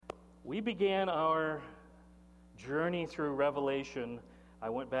We began our journey through Revelation, I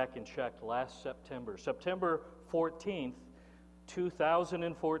went back and checked, last September. September 14th,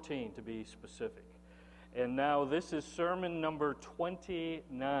 2014 to be specific. And now this is sermon number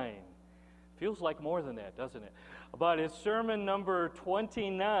 29. Feels like more than that, doesn't it? But it's sermon number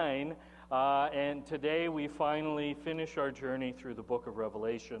 29, and today we finally finish our journey through the book of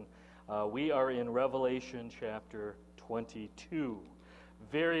Revelation. We are in Revelation chapter 22,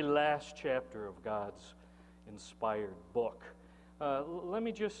 very last chapter of God's inspired book. Let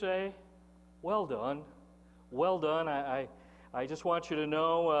me just say, well done. Well done. I just want you to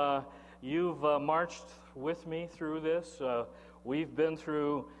know you've marched with me through this. We've been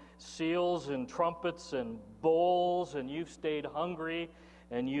through seals and trumpets and bowls, and you've stayed hungry,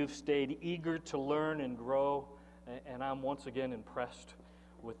 and you've stayed eager to learn and grow. And I'm once again impressed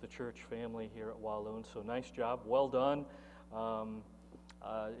with the church family here at Walloon. So nice job. Well done.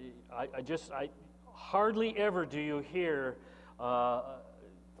 I hardly ever do you hear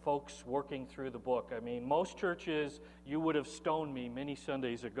folks working through the book. I mean, most churches, you would have stoned me many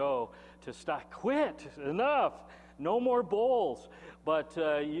Sundays ago to stop. Quit! Enough! No more bowls. But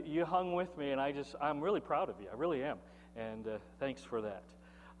you hung with me, and I'm really proud of you. I really am. And thanks for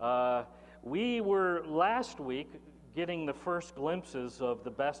that. We were last week getting the first glimpses of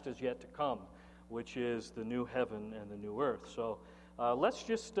the best is yet to come, which is the new heaven and the new earth. So let's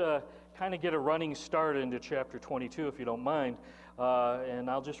just kind of get a running start into chapter 22, if you don't mind. And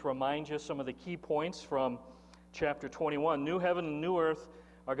I'll just remind you some of the key points from chapter 21. New heaven and new earth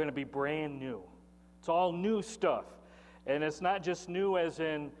are going to be brand new. It's all new stuff. And it's not just new as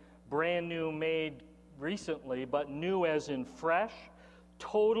in brand new made recently, but new as in fresh.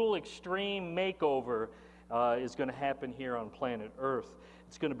 Total extreme makeover is going to happen here on planet Earth.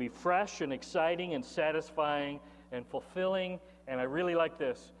 It's going to be fresh and exciting and satisfying and fulfilling. And I really like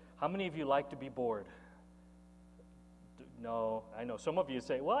this. How many of you like to be bored? No, I know some of you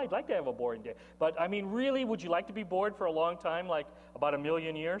say, well, I'd like to have a boring day. But I mean, really, would you like to be bored for a long time, like about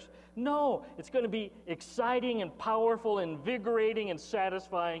 1,000,000 years? No, it's going to be exciting and powerful, invigorating and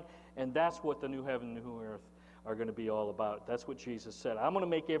satisfying. And that's what the new heaven and new earth are going to be all about. That's what Jesus said. I'm going to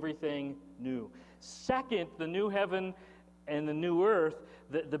make everything new. Second, the new heaven and the new earth,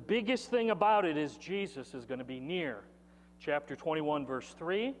 the biggest thing about it is Jesus is going to be near. Chapter 21, verse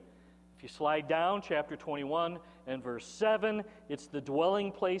 3. If you slide down, chapter 21 and verse 7, it's the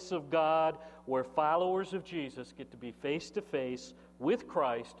dwelling place of God where followers of Jesus get to be face-to-face with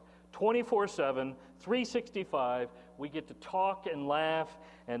Christ 24/7, 365. We get to talk and laugh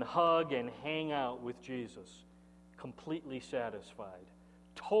and hug and hang out with Jesus. Completely satisfied.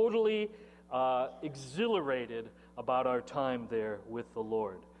 Totally exhilarated about our time there with the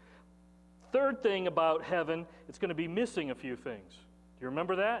Lord. Third thing about heaven, it's going to be missing a few things. Do you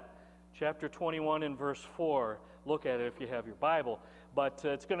remember that? Chapter 21 and verse 4. Look at it if you have your Bible. But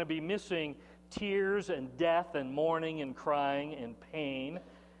it's going to be missing tears and death and mourning and crying and pain.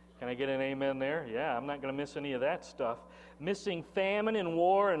 Can I get an amen there? Yeah, I'm not going to miss any of that stuff. Missing famine and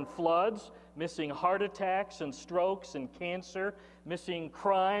war and floods. Missing heart attacks and strokes and cancer. Missing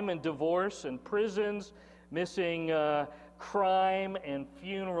crime and divorce and prisons. Missing crime and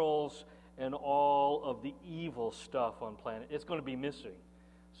funerals and all of the evil stuff on planet. It's going to be missing.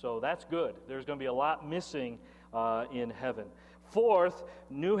 So that's good. There's going to be a lot missing in heaven. Fourth,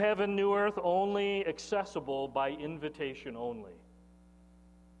 new heaven, new earth, only accessible by invitation only.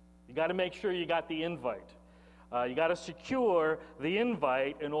 You got to make sure you got the invite. You got to secure the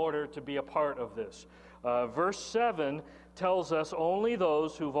invite in order to be a part of this. Verse 7 tells us only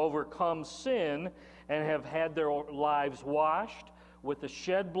those who've overcome sin and have had their lives washed with the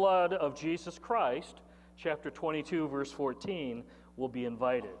shed blood of Jesus Christ, chapter 22, verse 14, will be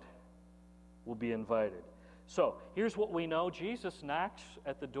invited. Will be invited. So, here's what we know. Jesus knocks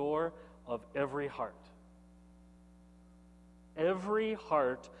at the door of every heart. Every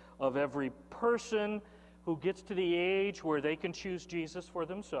heart of every person who gets to the age where they can choose Jesus for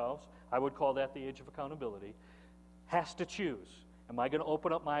themselves, I would call that the age of accountability, has to choose. Am I going to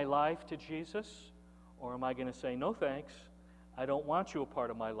open up my life to Jesus? Or am I going to say, no thanks, I don't want you a part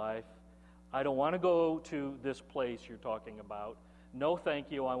of my life. I don't want to go to this place you're talking about. No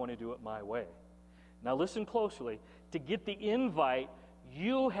thank you, I want to do it my way. Now listen closely. To get the invite,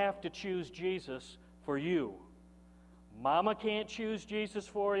 you have to choose Jesus for you. Mama can't choose Jesus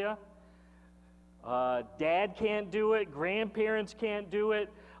for you. Dad can't do it. Grandparents can't do it.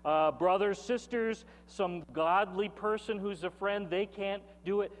 Brothers, sisters, some godly person who's a friend, they can't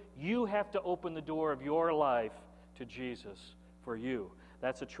do it. You have to open the door of your life to Jesus for you.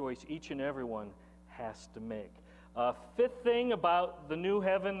 That's a choice each and every one has to make. Fifth thing about the new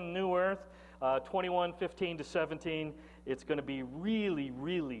heaven and new earth, 21:15-17, it's going to be really,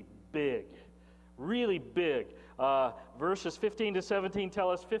 really big. Really big. Verses 15-17 tell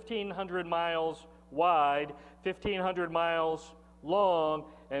us 1,500 miles wide, 1,500 miles long,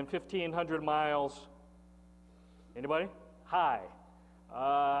 and 1,500 miles, anybody? High.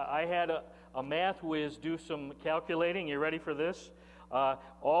 I had a math whiz do some calculating. You ready for this?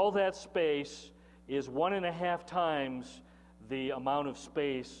 All that space is 1.5 times the amount of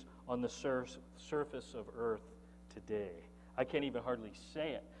space on the surface of Earth today. I can't even hardly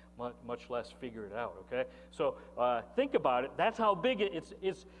say it, much less figure it out, okay? So think about it. That's how big it is.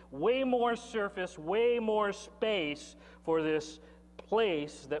 It's way more surface, way more space for this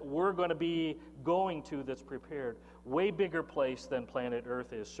place that we're going to be going to that's prepared. Way bigger place than planet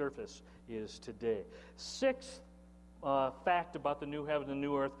Earth is, surface is today. Sixth fact about the new heaven and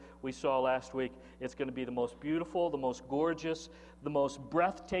new earth we saw last week, it's going to be the most beautiful, the most gorgeous, the most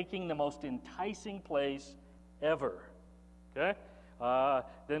breathtaking, the most enticing place ever. Okay?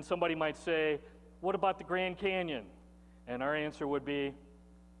 Then somebody might say, what about the Grand Canyon? And our answer would be,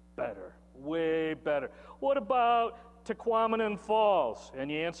 better, way better. What about Tequamanon Falls? And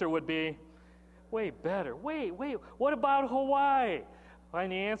the answer would be, way better. Wait, what about Hawaii?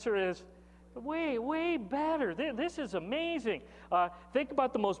 And the answer is, way better. This is amazing. Think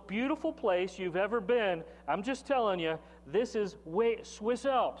about the most beautiful place you've ever been. I'm just telling you, this is Swiss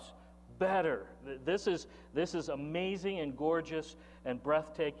Alps, better. This is amazing and gorgeous and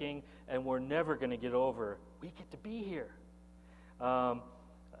breathtaking, and we're never going to get over. We get to be here. I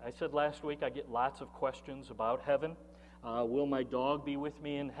said last week I get lots of questions about heaven. Will my dog be with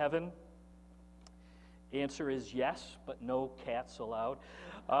me in heaven? Answer is yes, but no cats allowed.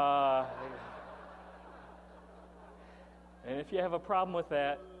 And if you have a problem with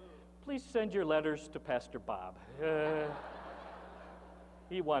that, please send your letters to Pastor Bob.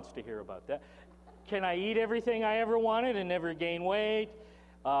 He wants to hear about that. Can I eat everything I ever wanted and never gain weight?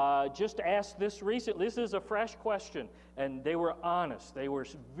 Just asked this recently. This is a fresh question, and they were honest. They were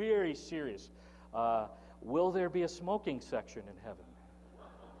very serious. Will there be a smoking section in heaven?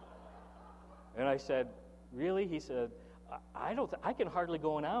 And I said, really? He said, I can hardly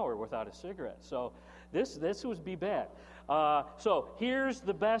go an hour without a cigarette. So this would be bad. So here's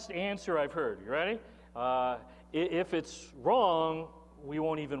the best answer I've heard. You ready? If it's wrong, we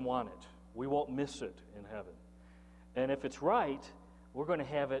won't even want it. We won't miss it in heaven. And if it's right, we're going to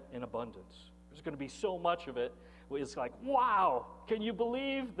have it in abundance. There's going to be so much of it. It's like, wow, can you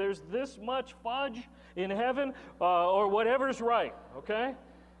believe there's this much fudge in heaven? Or whatever's right, okay?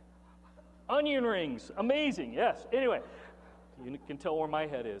 Onion rings, amazing, yes. Anyway, you can tell where my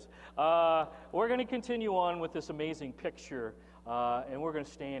head is. We're going to continue on with this amazing picture, and we're going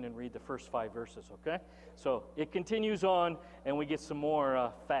to stand and read the first 5 verses, okay? So it continues on, and we get some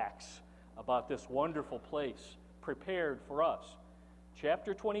more facts about this wonderful place prepared for us.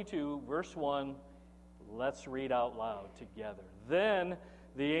 Chapter 22, verse 1, let's read out loud together. Then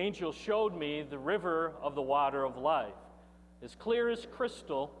the angel showed me the river of the water of life, as clear as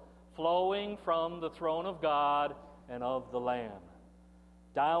crystal, flowing from the throne of God and of the Lamb.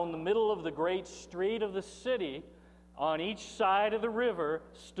 Down the middle of the great street of the city, on each side of the river,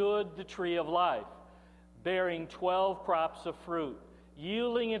 stood the tree of life, bearing 12 crops of fruit,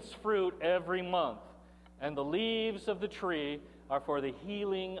 yielding its fruit every month. And the leaves of the tree are for the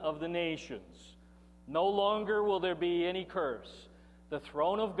healing of the nations. No longer will there be any curse. The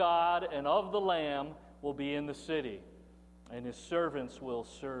throne of God and of the Lamb will be in the city, and his servants will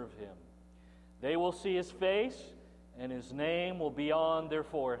serve him. They will see his face, and his name will be on their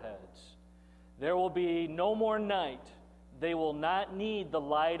foreheads. There will be no more night. They will not need the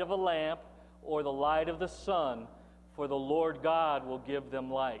light of a lamp or the light of the sun, for the Lord God will give them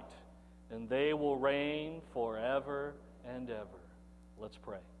light, and they will reign forever and ever. Let's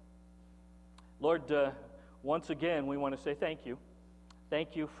pray. Lord, once again, we want to say thank you.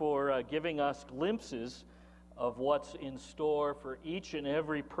 Thank you for giving us glimpses of what's in store for each and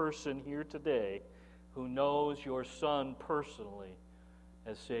every person here today who knows your Son personally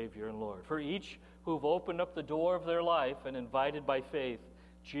as Savior and Lord. For each who've opened up the door of their life and invited by faith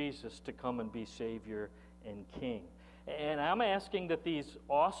Jesus to come and be Savior and King. And I'm asking that these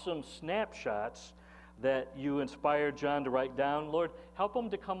awesome snapshots that you inspired John to write down, Lord, help them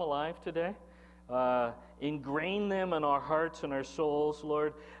to come alive today. Ingrain them in our hearts and our souls,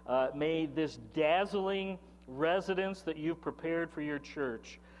 Lord. May this dazzling residence that you've prepared for your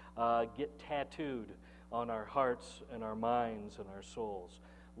church get tattooed on our hearts and our minds and our souls.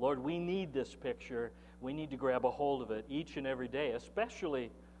 Lord, we need this picture. We need to grab a hold of it each and every day,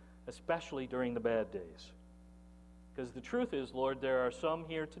 especially during the bad days. Because the truth is, Lord, there are some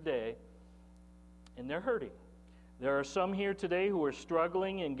here today, and they're hurting. There are some here today who are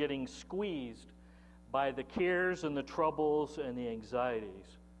struggling and getting squeezed by the cares and the troubles and the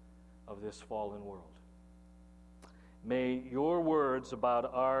anxieties of this fallen world. May your words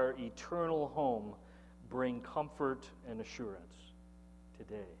about our eternal home bring comfort and assurance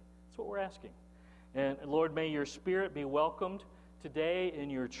today. That's what we're asking. And Lord, may your Spirit be welcomed today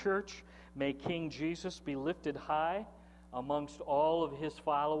in your church. May King Jesus be lifted high amongst all of his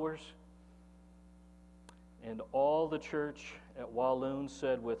followers. And all the church at Walloon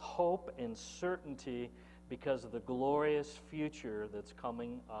said with hope and certainty, because of the glorious future that's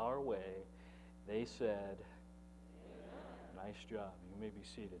coming our way, they said, amen. Nice job. You may be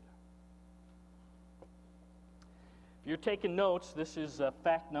seated. If you're taking notes, this is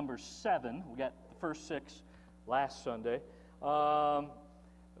fact number 7. We got the first 6 last Sunday.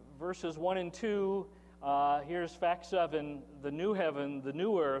 Verses 1 and 2, here's fact 7. The new heaven, the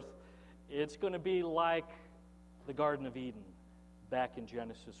new earth, it's going to be like the Garden of Eden back in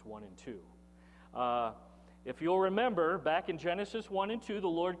Genesis 1 and 2. If you'll remember, back in Genesis 1 and 2, the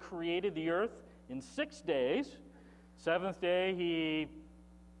Lord created the earth in 6 days. 7th day, he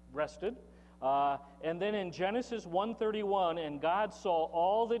rested. And then in Genesis 1:31, and God saw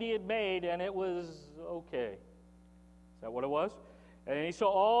all that he had made, and it was okay. Is that what it was? And he saw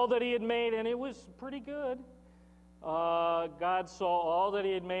all that he had made, and it was pretty good. God saw all that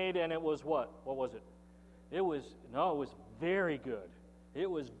he had made, and it was what? What was it? It was very good. It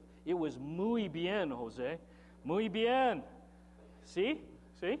was muy bien, Jose. Muy bien. See?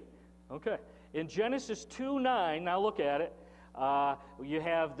 Okay. In Genesis 2:9, now look at it, you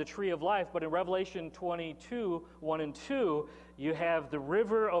have the tree of life, but in Revelation 22, 1 and 2, you have the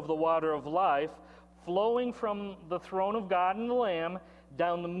river of the water of life flowing from the throne of God and the Lamb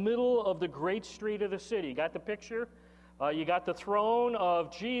down the middle of the great street of the city. You got the picture? You got the throne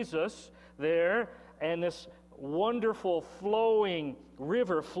of Jesus there, and this wonderful flowing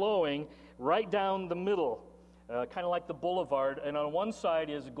river flowing right down the middle, kind of like the boulevard. And on one side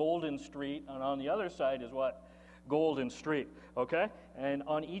is Golden Street, and on the other side is what? Golden Street, okay? And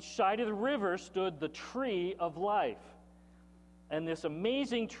on each side of the river stood the tree of life. And this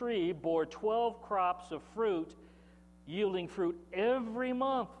amazing tree bore 12 crops of fruit, yielding fruit every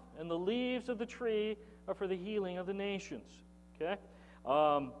month. And the leaves of the tree are for the healing of the nations, okay?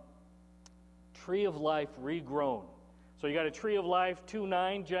 Tree of life regrown. So you got a tree of life,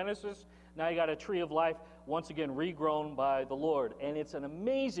 2:9 Genesis. Now you got a tree of life, once again, regrown by the Lord. And it's an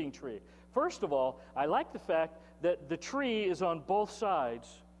amazing tree. First of all, I like the fact that the tree is on both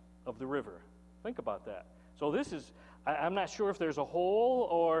sides of the river. Think about that. So this is, I'm not sure if there's a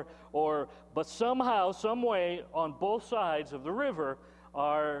hole but somehow, some way, on both sides of the river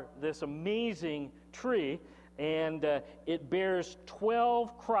are this amazing tree, and it bears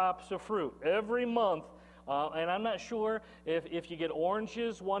 12 crops of fruit every month. And I'm not sure if you get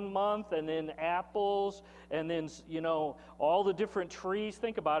oranges one month and then apples and then, all the different trees.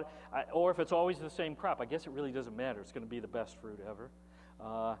 Think about it. Or if it's always the same crop. I guess it really doesn't matter. It's going to be the best fruit ever.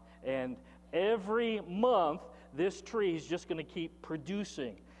 And every month, this tree is just going to keep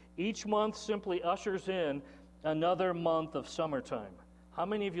producing. Each month simply ushers in another month of summertime. How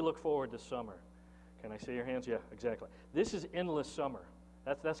many of you look forward to summer? Can I see your hands? Yeah, exactly. This is endless summer.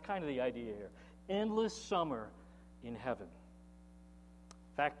 That's kind of the idea here. Endless summer in heaven.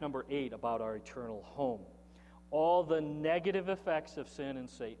 Fact number 8 about our eternal home. All the negative effects of sin and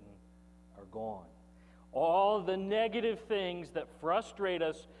Satan are gone. All the negative things that frustrate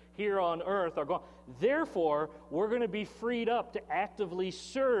us here on earth are gone. Therefore, we're going to be freed up to actively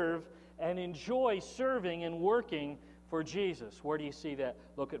serve and enjoy serving and working for Jesus. Where do you see that?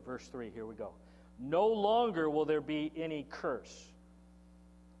 Look at verse 3. Here we go. No longer will there be any curse,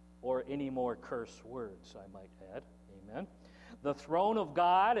 or any more curse words, I might add. Amen. The throne of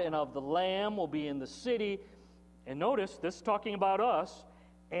God and of the Lamb will be in the city. And notice, this is talking about us,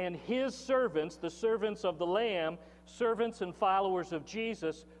 and his servants, the servants of the Lamb, servants and followers of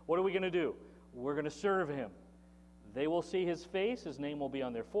Jesus. What are we going to do? We're going to serve him. They will see his face. His name will be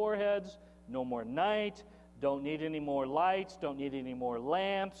on their foreheads. No more night. Don't need any more lights. Don't need any more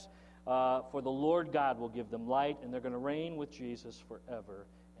lamps. For the Lord God will give them light, and they're going to reign with Jesus forever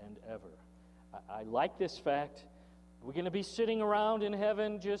and ever. I like this fact. We're going to be sitting around in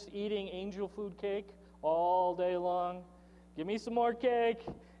heaven just eating angel food cake all day long. Give me some more cake.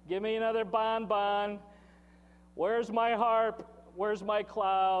 Give me another bonbon. Where's my harp? Where's my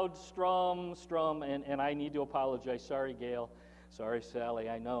cloud? Strum. And I need to apologize. Sorry, Gail. Sorry, Sally.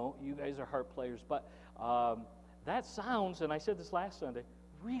 I know you guys are harp players. But that sounds, and I said this last Sunday,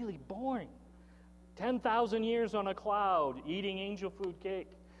 really boring. 10,000 years on a cloud eating angel food cake.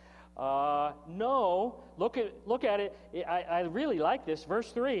 No, look at it. I really like this.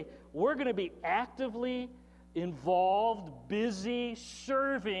 Verse 3, we're going to be actively involved, busy,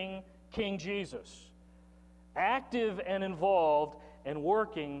 serving King Jesus. Active and involved and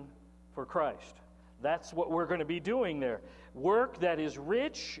working for Christ. That's what we're going to be doing there. Work that is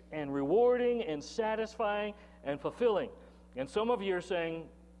rich and rewarding and satisfying and fulfilling. And some of you are saying,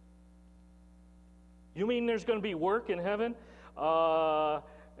 you mean there's going to be work in heaven?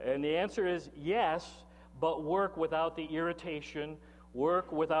 And the answer is yes, but work without the irritation,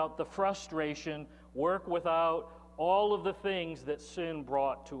 work without the frustration, work without all of the things that sin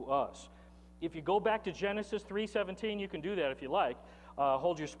brought to us. If you go back to Genesis 3:17, you can do that if you like.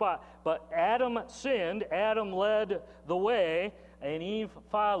 Hold your spot. But Adam sinned, Adam led the way, and Eve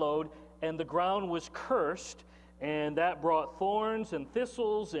followed, and the ground was cursed, and that brought thorns and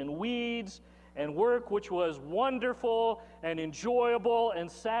thistles and weeds, and work which was wonderful and enjoyable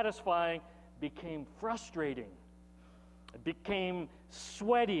and satisfying became frustrating. It became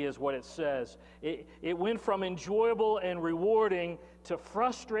sweaty, is what it says. It went from enjoyable and rewarding to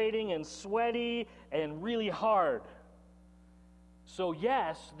frustrating and sweaty and really hard. So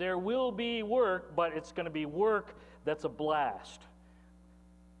yes, there will be work, but it's going to be work that's a blast.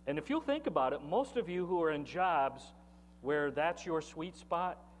 And if you'll think about it, most of you who are in jobs where that's your sweet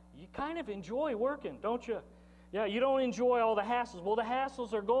spot, you kind of enjoy working, don't you? Yeah, you don't enjoy all the hassles. Well, the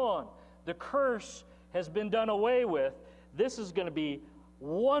hassles are gone. The curse has been done away with. This is going to be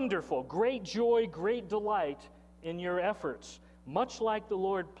wonderful, great joy, great delight in your efforts, much like the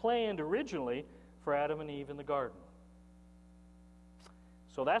Lord planned originally for Adam and Eve in the garden.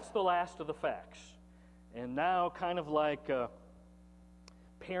 So that's the last of the facts. And now, kind of like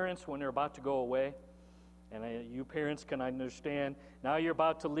parents when they're about to go away, and you parents can understand, now you're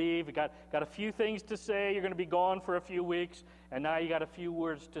about to leave, you got a few things to say, you're going to be gone for a few weeks, and now you got a few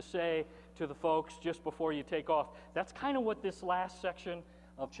words to say to the folks just before you take off. That's kind of what this last section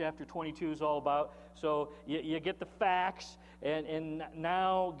of chapter 22 is all about. So you get the facts, and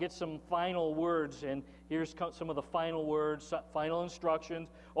now get some final words, and here's some of the final words, final instructions.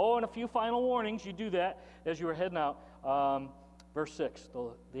 Oh, and a few final warnings. You do that as you were heading out. Verse 6,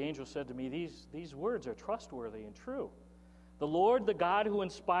 the angel said to me, these words are trustworthy and true. The Lord, the God who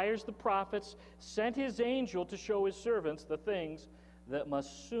inspires the prophets, sent his angel to show his servants the things that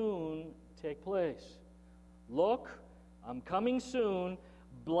must soon take place. Look, I'm coming soon.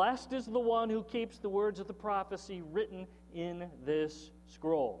 Blessed is the one who keeps the words of the prophecy written in this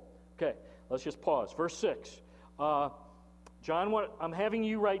scroll. Okay, let's just pause. Verse 6. John, what I'm having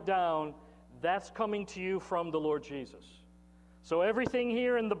you write down, that's coming to you from the Lord Jesus. So everything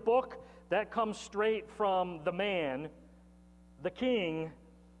here in the book, that comes straight from the man, the King,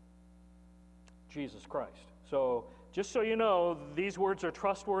 Jesus Christ. So just so you know, these words are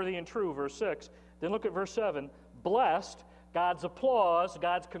trustworthy and true, verse 6. Then look at verse 7. Blessed, God's applause,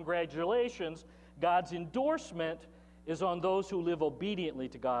 God's congratulations, God's endorsement is on those who live obediently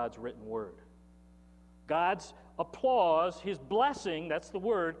to God's written word. God's applause, his blessing, that's the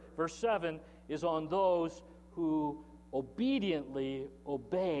word, verse 7, is on those who obediently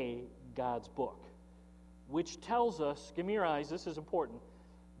obey God's book, which tells us, give me your eyes, this is important,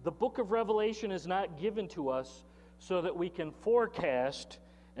 the book of Revelation is not given to us so that we can forecast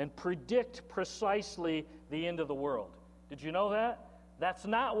and predict precisely the end of the world. Did you know that? That's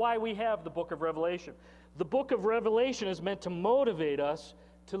not why we have the book of Revelation. The book of Revelation is meant to motivate us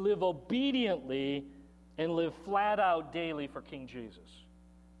to live obediently and live flat out daily for King Jesus.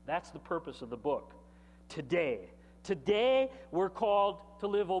 That's the purpose of the book. Today, we're called to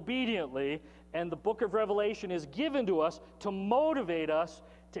live obediently, and the book of Revelation is given to us to motivate us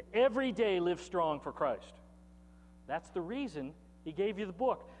to every day live strong for Christ. That's the reason he gave you the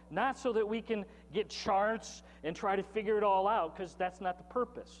book. Not so that we can get charts and try to figure it all out, because that's not the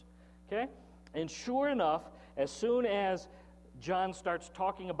purpose. Okay? And sure enough, as soon as John starts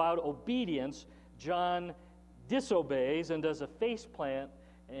talking about obedience, John disobeys and does a face plant,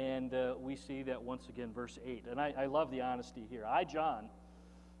 and we see that once again, verse 8. And I love the honesty here. I, John,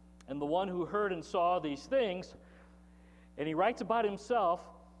 am the one who heard and saw these things, and he writes about himself.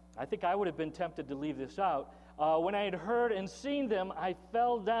 I think I would have been tempted to leave this out. When I had heard and seen them, I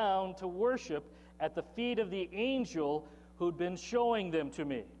fell down to worship at the feet of the angel who'd been showing them to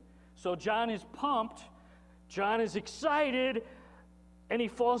me. So John is pumped, John is excited, and he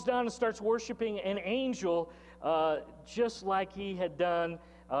falls down and starts worshiping an angel just like he had done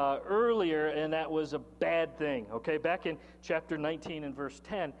earlier, and that was a bad thing. Okay, back in chapter 19 and verse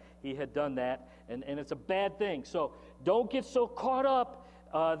 10, he had done that, and it's a bad thing. So don't get so caught up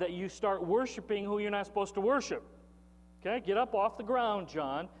that you start worshiping who you're not supposed to worship. Okay, get up off the ground,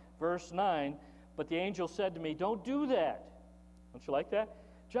 John, verse 9. But the angel said to me, don't do that. Don't you like that?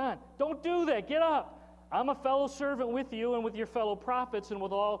 John, don't do that. Get up. I'm a fellow servant with you and with your fellow prophets and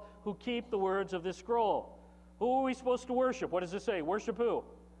with all who keep the words of this scroll. Who are we supposed to worship? What does it say? Worship who?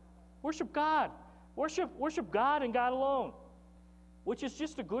 Worship God. Worship God and God alone. Which is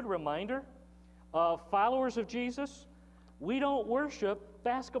just a good reminder of followers of Jesus. We don't worship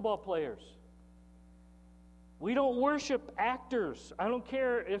basketball players. We don't worship actors. I don't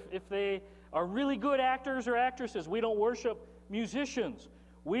care if they are really good actors or actresses. We don't worship musicians.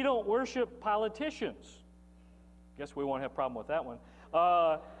 We don't worship politicians. Guess we won't have a problem with that one.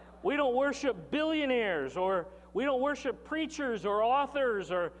 We don't worship billionaires, or we don't worship preachers or authors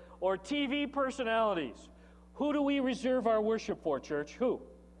or TV personalities. Who do we reserve our worship for, church? Who?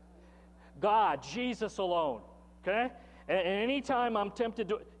 God, Jesus alone. Okay? And anytime I'm tempted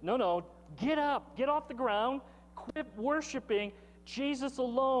to, no, get up, get off the ground, quit worshiping. Jesus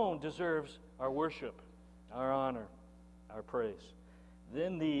alone deserves our worship, our honor, our praise.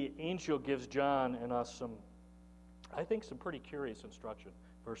 Then the angel gives John and us some pretty curious instruction.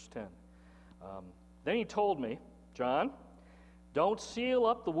 Verse 10. Then he told me, John, don't seal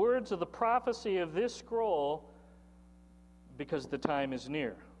up the words of the prophecy of this scroll because the time is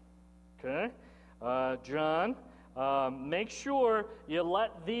near. Okay? John, make sure you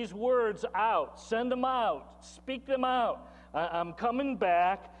let these words out. Send them out. Speak them out. I'm coming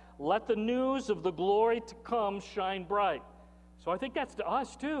back. Let the news of the glory to come shine bright. So I think that's to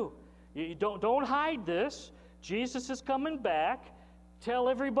us too. You don't hide this. Jesus is coming back. Tell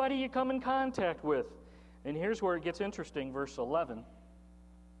everybody you come in contact with. And here's where it gets interesting, verse 11.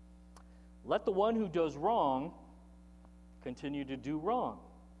 Let the one who does wrong continue to do wrong.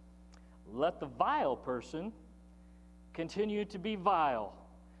 Let the vile person continue to be vile.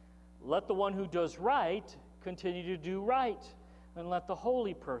 Let the one who does right continue to do right. And let the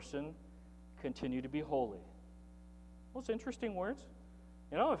holy person continue to be holy. Those interesting words.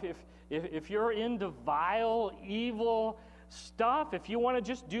 You know, if you're into vile, evil stuff, if you want to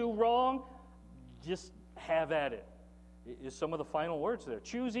just do wrong, just have at it. Is some of the final words there.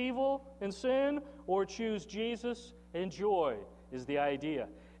 Choose evil and sin, or choose Jesus and joy is the idea.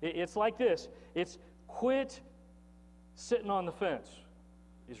 It's like this. It's quit sitting on the fence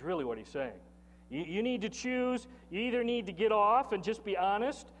is really what he's saying. You need to choose. You either need to get off and just be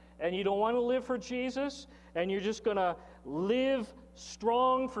honest, and you don't want to live for Jesus, and you're just going to live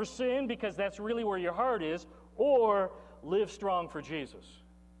strong for sin because that's really where your heart is, or live strong for Jesus.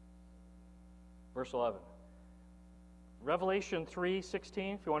 Verse 11. Revelation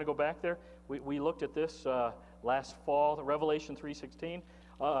 3:16, if you want to go back there. We looked at this last fall, Revelation 3:16,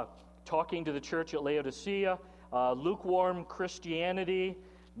 talking to the church at Laodicea. Lukewarm Christianity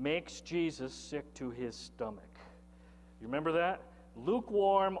makes Jesus sick to his stomach. You remember that?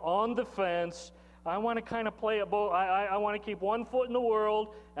 Lukewarm, on the fence. I want to kind of play it both. I want to keep one foot in the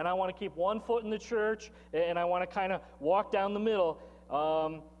world, and I want to keep one foot in the church, and I want to kind of walk down the middle.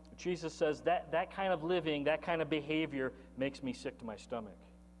 Jesus says that kind of living, that kind of behavior makes me sick to my stomach.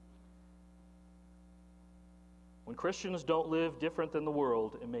 When Christians don't live different than the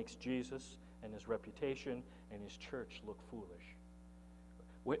world, it makes Jesus and his reputation and his church look foolish.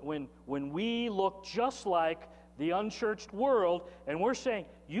 When we look just like the unchurched world, and we're saying,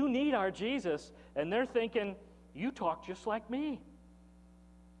 you need our Jesus, and they're thinking, you talk just like me.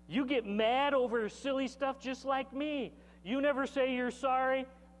 You get mad over silly stuff just like me. You never say you're sorry,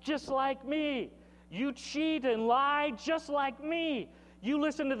 just like me. You cheat and lie just like me. You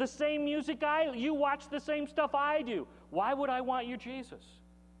listen to the same music you watch the same stuff I do. Why would I want your Jesus?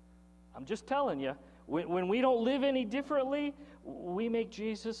 I'm just telling you, when we don't live any differently, we make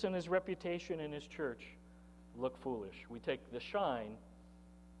Jesus and his reputation and his church look foolish. We take the shine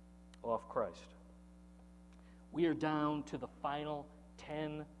off Christ. We are down to the final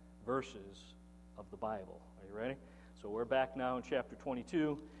 10 verses of the Bible. Are you ready? So we're back now in chapter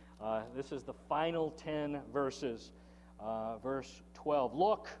 22. This is the final 10 verses. Verse 12.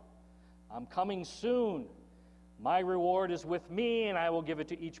 Look, I'm coming soon. My reward is with me, and I will give it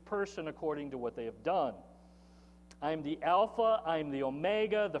to each person according to what they have done. I am the Alpha, I am the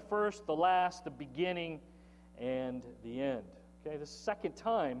Omega, the first, the last, the beginning, and the end. Okay, the second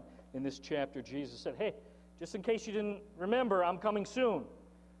time in this chapter, Jesus said, hey, just in case you didn't remember, I'm coming soon.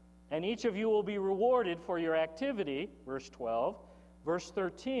 And each of you will be rewarded for your activity, verse 12. Verse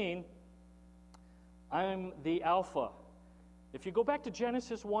 13, I'm the Alpha. If you go back to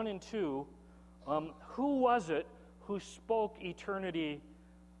Genesis 1 and 2, who was it who spoke eternity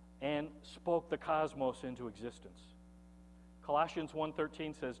and spoke the cosmos into existence? Colossians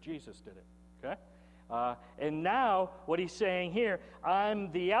 1:13 says Jesus did it. Okay? And now, what he's saying here,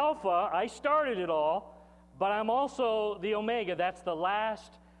 I'm the Alpha, I started it all, but I'm also the Omega. That's the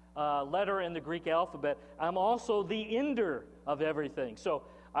last letter in the Greek alphabet. I'm also the ender of everything. So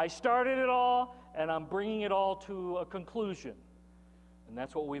I started it all, and I'm bringing it all to a conclusion. And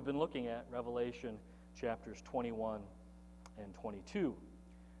that's what we've been looking at, Revelation chapters 21 and 22.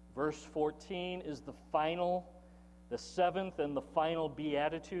 Verse 14 is the seventh and the final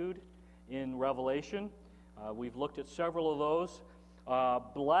beatitude in Revelation. We've looked at several of those.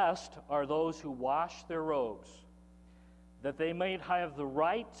 Blessed are those who wash their robes, that they may have the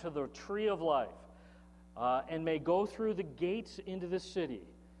right to the tree of life, and may go through the gates into the city.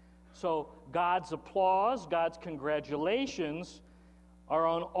 So God's applause, God's congratulations are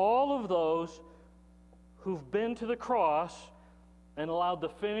on all of those who've been to the cross and allowed the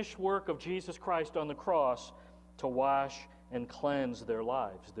finished work of Jesus Christ on the cross to wash and cleanse their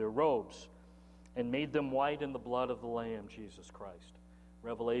lives, their robes, and made them white in the blood of the Lamb, Jesus Christ.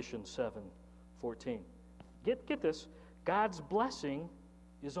 Revelation 7:14. Get this. God's blessing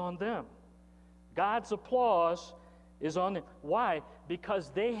is on them. God's applause is on them. Why?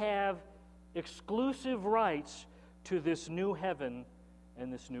 Because they have exclusive rights to this new heaven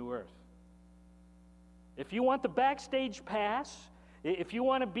and this new earth. If you want the backstage pass, if you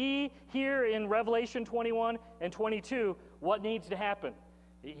want to be here in Revelation 21 and 22, what needs to happen?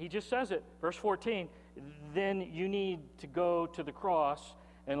 He just says it, verse 14, then you need to go to the cross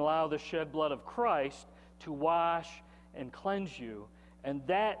and allow the shed blood of Christ to wash and cleanse you, and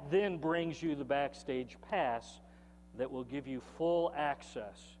that then brings you the backstage pass that will give you full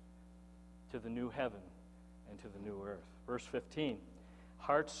access to the new heaven and to the new earth. Verse 15,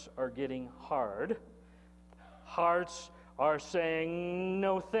 hearts are getting hard. Hearts are saying,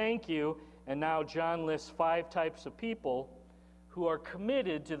 no thank you. And now John lists 5 types of people who are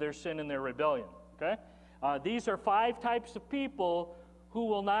committed to their sin and their rebellion. Okay? These are 5 types of people who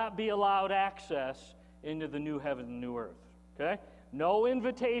will not be allowed access into the new heaven and new earth. Okay? No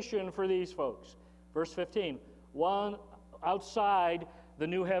invitation for these folks. Verse 15, one outside the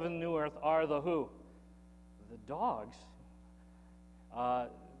new heaven and new earth are the who? The dogs.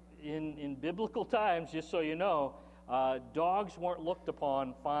 In biblical times, just so you know, dogs weren't looked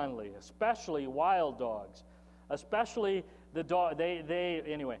upon fondly, especially wild dogs, especially the dog.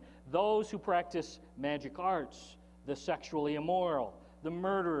 Anyway, those who practice magic arts, the sexually immoral, the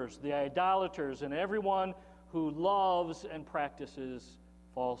murderers, the idolaters, and everyone who loves and practices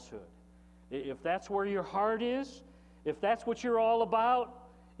falsehood. If that's where your heart is, if that's what you're all about,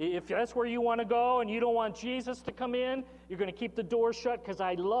 if that's where you want to go and you don't want Jesus to come in, you're going to keep the door shut because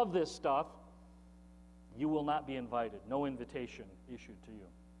I love this stuff, you will not be invited. No invitation issued to you.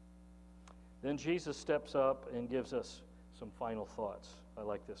 Then Jesus steps up and gives us some final thoughts. I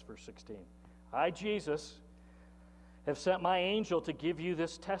like this, verse 16. I, Jesus, have sent my angel to give you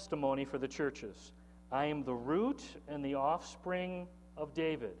this testimony for the churches. I am the root and the offspring of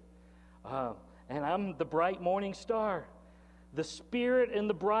David, and I'm the bright morning star. The Spirit and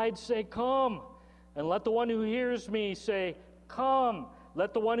the bride say, come. And let the one who hears me say, come.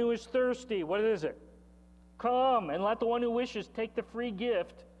 Let the one who is thirsty, what is it? Come. And let the one who wishes take the free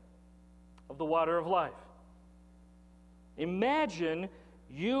gift of the water of life. Imagine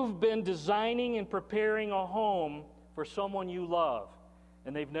you've been designing and preparing a home for someone you love,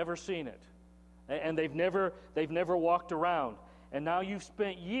 and they've never seen it. And they've never walked around. And now you've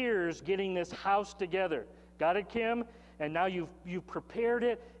spent years getting this house together. Got it, Kim? And now you've prepared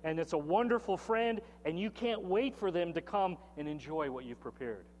it, and it's a wonderful friend, and you can't wait for them to come and enjoy what you've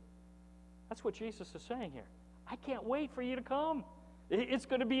prepared. That's what Jesus is saying here. I can't wait for you to come. It's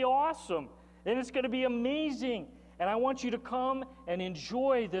going to be awesome, and it's going to be amazing, and I want you to come and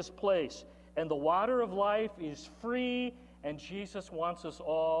enjoy this place. And the water of life is free, and Jesus wants us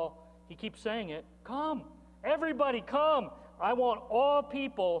all, he keeps saying it, come. Everybody come. I want all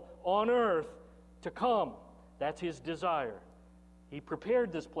people on earth to come. That's his desire. He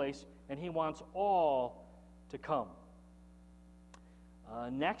prepared this place, and he wants all to come.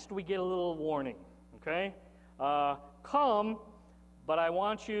 Next, we get a little warning, okay? Come, but I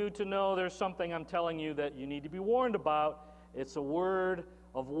want you to know there's something I'm telling you that you need to be warned about. It's a word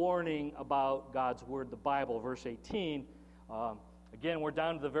of warning about God's word, the Bible, verse 18. Again, we're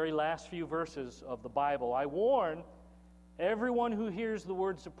down to the very last few verses of the Bible. I warn everyone who hears the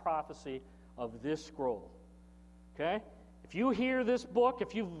words of prophecy of this scroll. Okay? If you hear this book,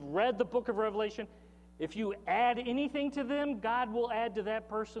 if you've read the book of Revelation, if you add anything to them, God will add to that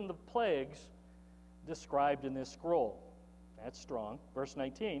person the plagues described in this scroll. That's strong. Verse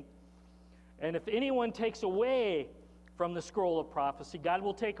 19. And if anyone takes away from the scroll of prophecy. God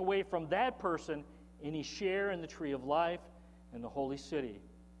will take away from that person any share in the tree of life and the holy city,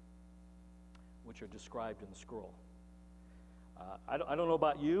 which are described in the scroll. I don't know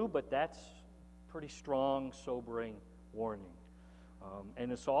about you, but that's pretty strong, sobering warning.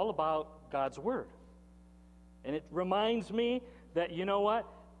 And it's all about God's Word. And it reminds me that, you know what?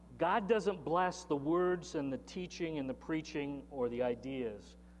 God doesn't bless the words and the teaching and the preaching or the ideas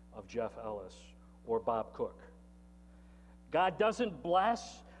of Jeff Ellis or Bob Cook. God doesn't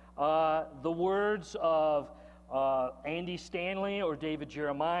bless the words of Andy Stanley or David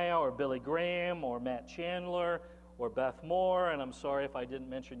Jeremiah or Billy Graham or Matt Chandler or Beth Moore, and I'm sorry if I didn't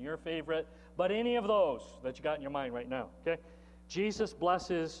mention your favorite, but any of those that you got in your mind right now, okay? Jesus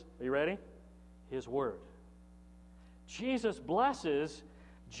blesses, are you ready? His Word. Jesus blesses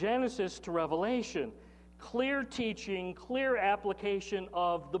Genesis to Revelation. Clear teaching, clear application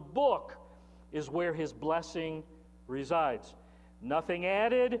of the book is where His blessing resides. Nothing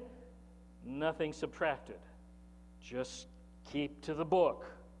added, nothing subtracted. Just keep to the book,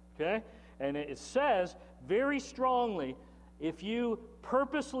 okay? And it says very strongly, if you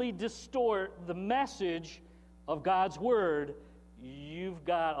purposely distort the message of God's Word, you've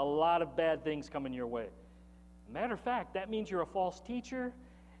got a lot of bad things coming your way. Matter of fact, that means you're a false teacher,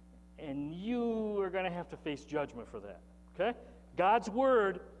 and you are going to have to face judgment for that, okay? God's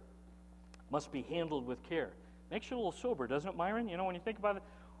Word must be handled with care. Makes you a little sober, doesn't it, Myron? You know, when you think about it,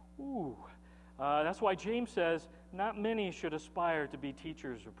 ooh. That's why James says, not many should aspire to be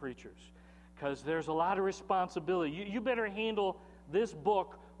teachers or preachers, because there's a lot of responsibility. You better handle this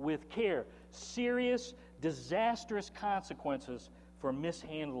book with care. Serious, disastrous consequences for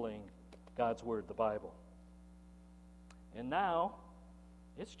mishandling God's Word, the Bible. And now,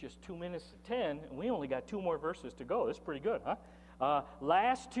 it's just 2 minutes to 10, and we only got 2 more verses to go. That's pretty good, huh?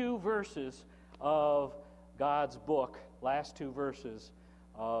 Last 2 verses of God's book, last 2 verses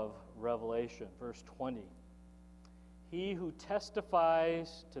of Revelation, verse 20. He who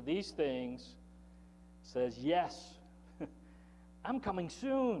testifies to these things says, yes, I'm coming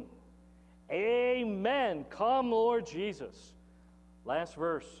soon. Amen. Come, Lord Jesus. Last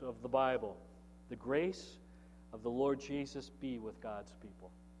verse of the Bible. The grace of the Lord Jesus be with God's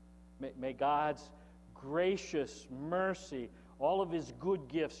people. May God's gracious mercy, all of His good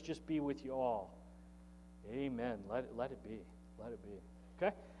gifts just be with you all. Amen. Let it be. Let it be.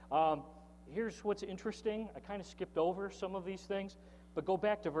 Okay? Here's what's interesting. I kind of skipped over some of these things, but go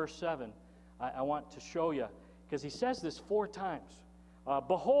back to verse 7. I want to show you, because He says this 4 times.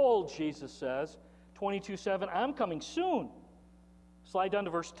 Behold, Jesus says, 22:7, I'm coming soon. Slide down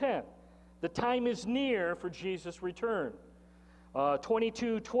to verse 10. The time is near for Jesus' return.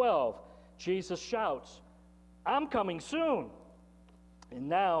 22:12, Jesus shouts, I'm coming soon. And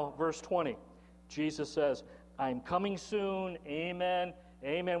now, verse 20, Jesus says, I'm coming soon. Amen.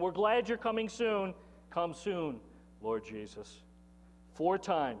 Amen. We're glad you're coming soon. Come soon, Lord Jesus. 4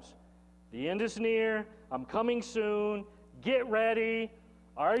 times. The end is near. I'm coming soon. Get ready.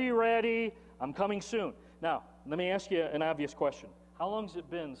 Are you ready? I'm coming soon. Now, let me ask you an obvious question. How long has it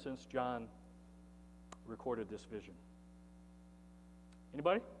been since John recorded this vision?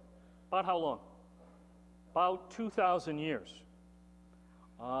 Anybody? About how long? About 2,000 years.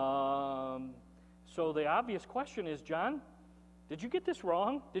 So the obvious question is, John, did you get this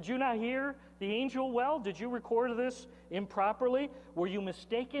wrong? Did you not hear the angel well? Did you record this improperly? Were you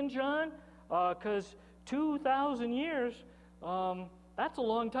mistaken, John? Because 2,000 years, that's a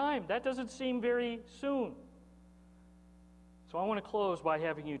long time. That doesn't seem very soon. So I want to close by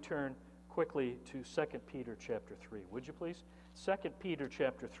having you turn quickly to 2 Peter chapter 3. Would you please? 2 Peter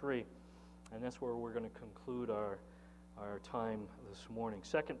chapter 3. And that's where we're going to conclude our time this morning.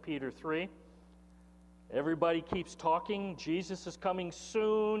 2 Peter 3. Everybody keeps talking. Jesus is coming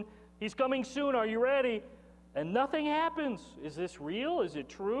soon. He's coming soon. Are you ready? And nothing happens. Is this real? Is it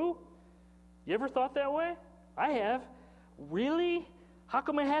true? You ever thought that way? I have. Really? How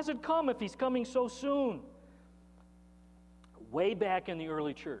come it hasn't come if He's coming so soon? Way back in the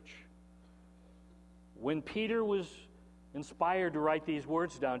early church, when Peter was inspired to write these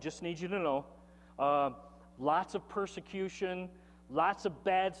words down, just need you to know, lots of persecution, lots of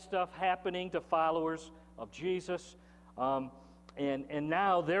bad stuff happening to followers of Jesus, and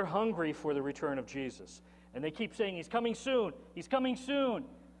now they're hungry for the return of Jesus. And they keep saying, He's coming soon, He's coming soon,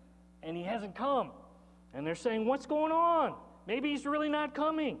 and He hasn't come. And they're saying, what's going on? Maybe He's really not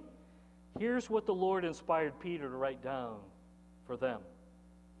coming. Here's what the Lord inspired Peter to write down for them,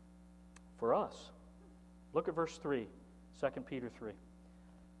 for us. Look at verse 3, 2 Peter 3.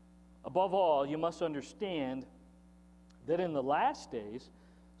 Above all, you must understand that in the last days,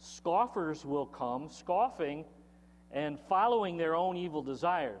 scoffers will come, scoffing and following their own evil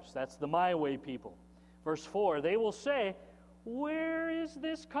desires. That's the my way people. Verse 4, they will say, where is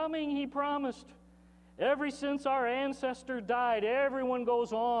this coming he promised? Ever since our ancestor died, everyone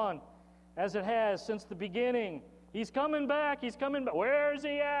goes on as it has since the beginning. He's coming back, he's coming back. Where is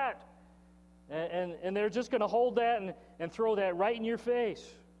he at? And they're just going to hold that and throw that right in your face.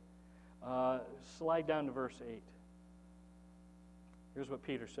 Slide down to verse 8. Here's what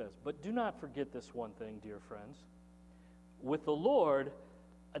Peter says. But do not forget this one thing, dear friends. With the Lord,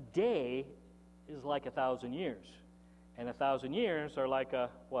 a day is like 1,000 years. And 1,000 years are like a,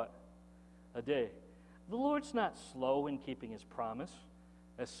 what? A day. The Lord's not slow in keeping his promise,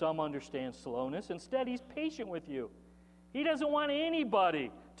 as some understand slowness. Instead, he's patient with you. He doesn't want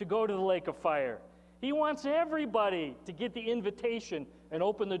anybody to go to the lake of fire. He wants everybody to get the invitation and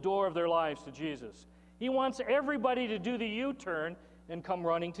open the door of their lives to Jesus. He wants everybody to do the U-turn and come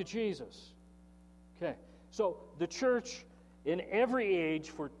running to Jesus. Okay, so the church in every age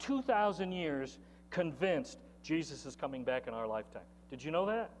for 2,000 years convinced Jesus is coming back in our lifetime. Did you know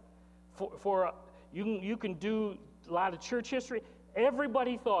that? You can do a lot of church history.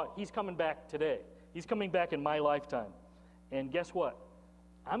 Everybody thought he's coming back today. He's coming back in my lifetime. And guess what?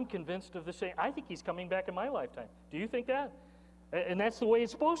 I'm convinced of the same. I think he's coming back in my lifetime. Do you think that? And that's the way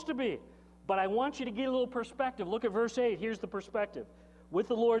it's supposed to be. But I want you to get a little perspective. Look at verse 8. Here's the perspective. With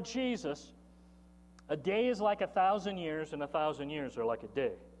the Lord Jesus, a day is like 1,000 years, and 1,000 years are like a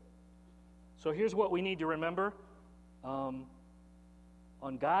day. So here's what we need to remember. On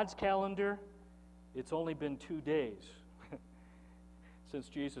God's calendar, it's only been 2 days since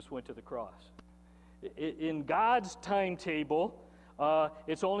Jesus went to the cross. In God's timetable,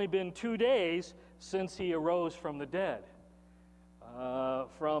 it's only been 2 days since he arose from the dead.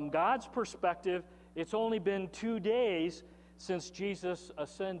 From God's perspective, it's only been 2 days since Jesus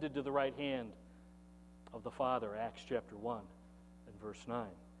ascended to the right hand of the Father, Acts chapter 1 and verse 9.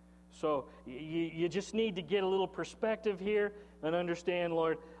 So you just need to get a little perspective here and understand,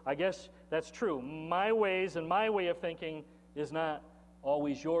 Lord, I guess that's true. My ways and my way of thinking is not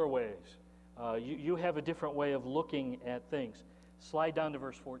always your ways. You have a different way of looking at things. Slide down to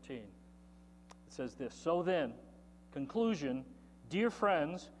verse 14. It says this, so then, conclusion, dear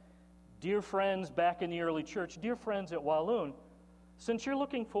friends back in the early church, dear friends at Walloon, since you're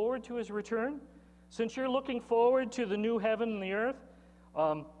looking forward to his return, since you're looking forward to the new heaven and the earth,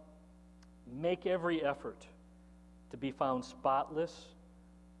 make every effort to be found spotless,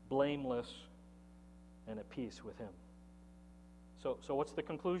 blameless, and at peace with him. So what's the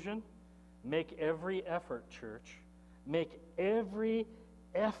conclusion? Make every effort, church. Make every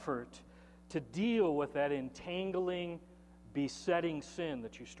effort to deal with that entangling, besetting sin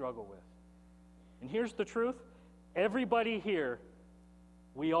that you struggle with. And here's the truth. Everybody here,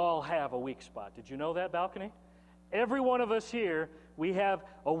 we all have a weak spot. Did you know that, Balcony? Every one of us here, we have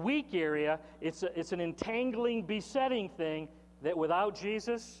a weak area. It's an entangling, besetting thing that without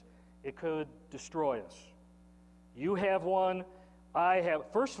Jesus, it could destroy us. You have one. I have.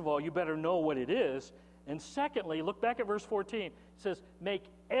 First of all, you better know what it is. And secondly, look back at verse 14. It says, make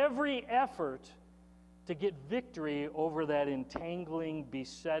every effort to get victory over that entangling,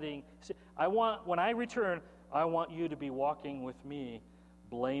 besetting. See, when I return, I want you to be walking with me,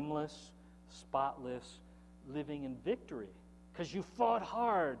 blameless, spotless, living in victory. Because you fought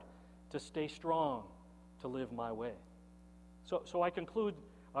hard to stay strong, to live my way. So I conclude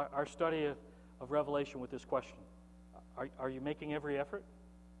our study of Revelation with this question. Are you making every effort?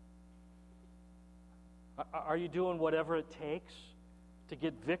 Are you doing whatever it takes to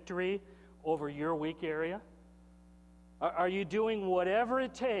get victory over your weak area? Are you doing whatever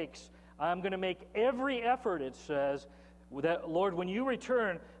it takes? I'm going to make every effort, it says, that, Lord, when you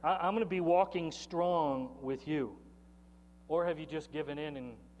return, I'm going to be walking strong with you. Or have you just given in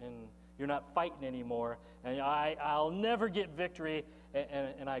and you're not fighting anymore, and I'll never get victory,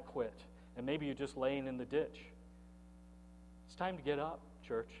 and I quit. And maybe you're just laying in the ditch. It's time to get up,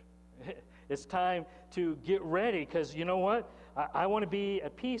 church. It's time to get ready, because you know what? I want to be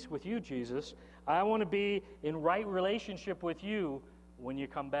at peace with you, Jesus. I want to be in right relationship with you when you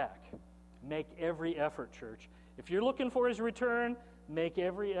come back. Make every effort, church. If you're looking for his return, make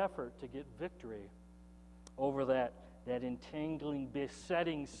every effort to get victory over that entangling,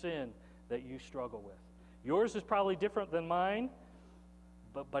 besetting sin that you struggle with. Yours is probably different than mine,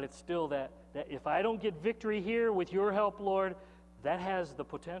 but it's still that if I don't get victory here with your help, Lord, that has the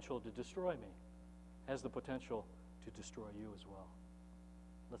potential to destroy me, has the potential to destroy you as well.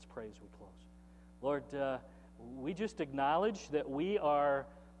 Let's pray as we close. Lord, we just acknowledge that we are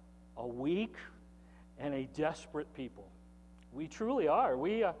a weak and a desperate people. We truly are.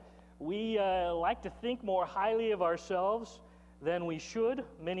 we like to think more highly of ourselves than we should,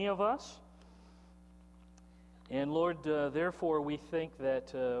 many of us. And Lord, therefore we think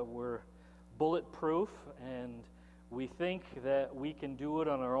that we're bulletproof, and we think that we can do it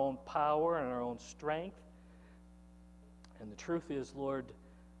on our own power and our own strength. And the truth is, Lord,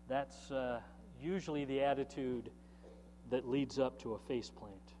 that's usually the attitude that leads up to a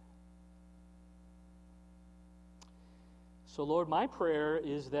faceplant. So, Lord, my prayer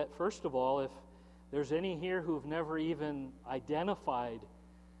is that, first of all, if there's any here who've never even identified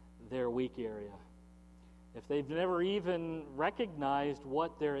their weak area, if they've never even recognized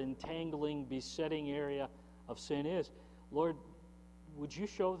what their entangling, besetting area of sin is, Lord, would you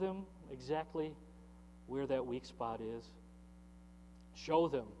show them exactly where that weak spot is? Show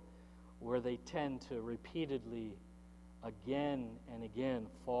them where they tend to repeatedly, again and again,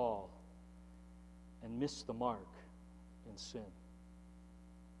 fall and miss the mark in sin.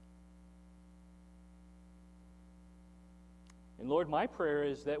 And Lord, my prayer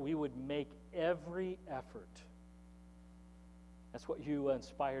is that we would make every effort. That's what you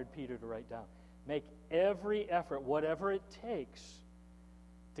inspired Peter to write down. Make every effort, whatever it takes,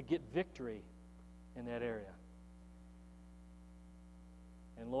 to get victory in that area.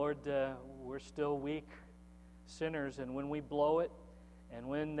 And Lord, we're still weak sinners, and when we blow it, and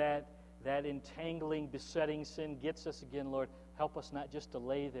when that entangling, besetting sin gets us again, Lord, help us not just to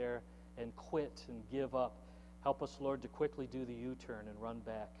lay there and quit and give up. Help us, Lord, to quickly do the U-turn and run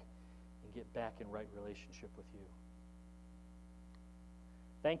back and get back in right relationship with you.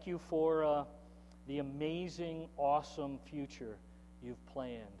 Thank you for the amazing, awesome future you've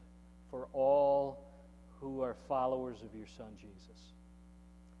planned for all who are followers of your Son, Jesus.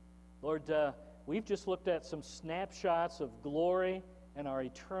 Lord, we've just looked at some snapshots of glory and our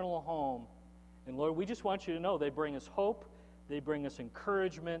eternal home. And Lord, we just want you to know they bring us hope, they bring us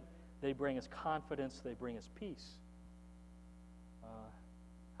encouragement, they bring us confidence, they bring us peace.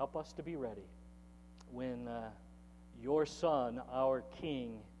 Help us to be ready when your Son, our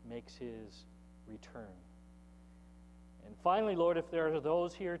King, makes his return. And finally, Lord, if there are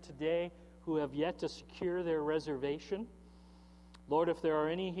those here today who have yet to secure their reservation, Lord, if there are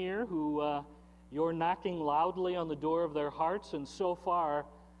any here who you're knocking loudly on the door of their hearts, and so far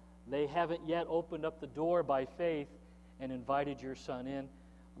they haven't yet opened up the door by faith and invited your Son in,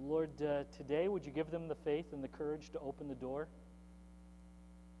 Lord, today would you give them the faith and the courage to open the door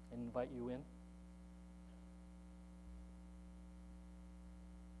and invite you in?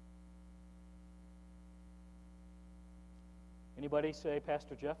 Anybody say,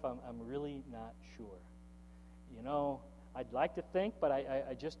 Pastor Jeff, I'm really not sure. You know, I'd like to think, but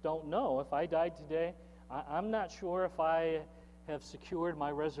I just don't know. If I died today, I'm not sure if I have secured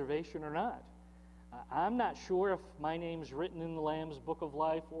my reservation or not. I'm not sure if my name's written in the Lamb's Book of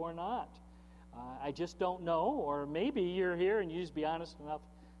Life or not. I just don't know. Or maybe you're here and you just be honest enough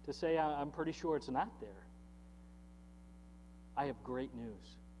to say, I'm pretty sure it's not there. I have great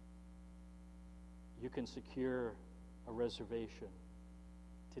news. You can secure a reservation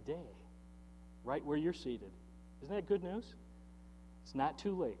today, right where you're seated. Isn't that good news? It's not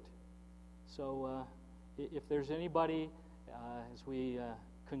too late. So if there's anybody, as we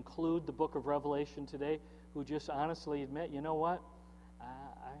conclude the book of Revelation today, who just honestly admit, you know what,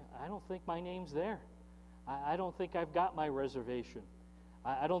 I don't think my name's there. I don't think I've got my reservation.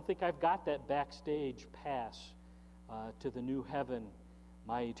 I don't think I've got that backstage pass to the new heaven,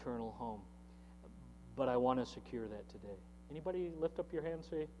 my eternal home. But I want to secure that today. Anybody lift up your hand and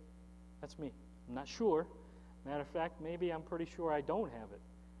say, that's me. I'm not sure. Matter of fact, maybe I'm pretty sure I don't have it.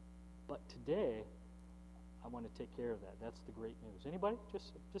 But today, I want to take care of that. That's the great news. Anybody?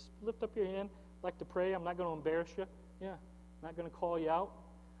 Just lift up your hand. I'd like to pray. I'm not going to embarrass you. Yeah, I'm not going to call you out.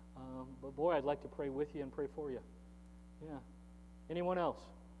 But boy, I'd like to pray with you and pray for you. Yeah. Anyone else?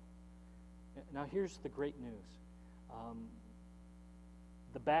 Now, here's the great news.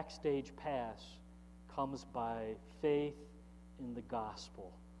 The backstage pass comes by faith in the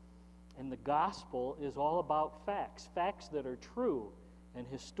gospel. And the gospel is all about facts that are true and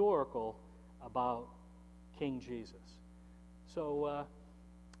historical about King Jesus. So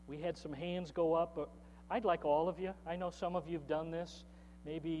we had some hands go up. But I'd like all of you. I know some of you have done this.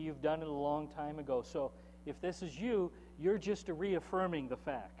 Maybe you've done it a long time ago. So if this is you, you're just reaffirming the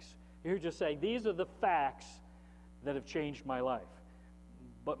facts. You're just saying, these are the facts that have changed my life.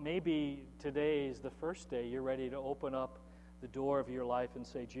 But maybe today is the first day you're ready to open up the door of your life and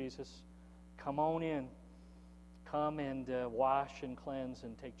say, Jesus, come on in. Come and wash and cleanse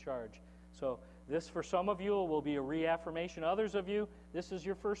and take charge. So this, for some of you, will be a reaffirmation. Others of you, this is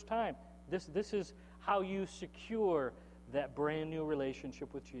your first time. This is how you secure that brand new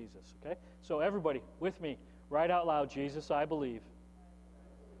relationship with Jesus, okay? So everybody, with me, right out loud, Jesus, I believe.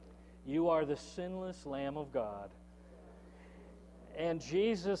 You are the sinless Lamb of God. And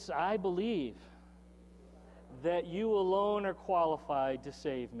Jesus, I believe that you alone are qualified to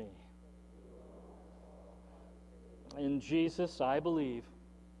save me. And Jesus, I believe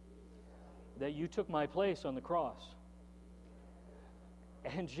that you took my place on the cross.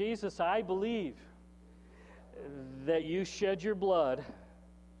 And Jesus, I believe that you shed your blood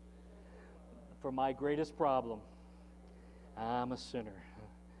for my greatest problem. I'm a sinner.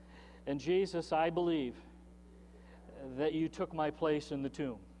 And Jesus, I believe that you took my place in the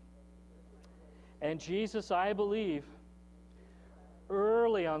tomb. And Jesus, I believe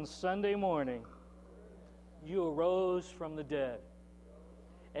early on Sunday morning, you arose from the dead.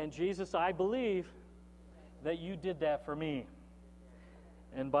 And Jesus, I believe that you did that for me.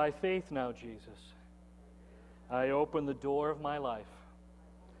 And by faith now, Jesus, I open the door of my life.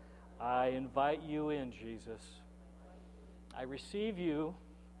 I invite you in, Jesus. I receive you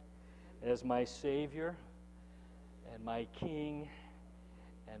as my Savior and my King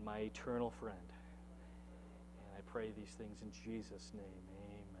and my eternal friend. And I pray these things in Jesus' name.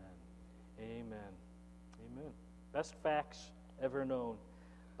 Amen. Amen. Amen. Best facts ever known.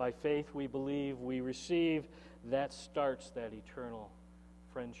 By faith we believe, we receive. That starts that eternal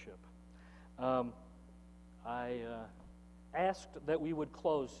friendship. I asked that we would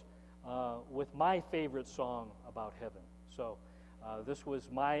close with my favorite song about heaven. So this was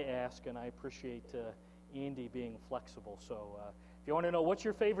my ask, and I appreciate Andy being flexible. So if you want to know what's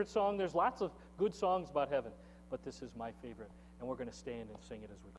your favorite song, there's lots of good songs about heaven, but this is my favorite, and we're going to stand and sing it as we close.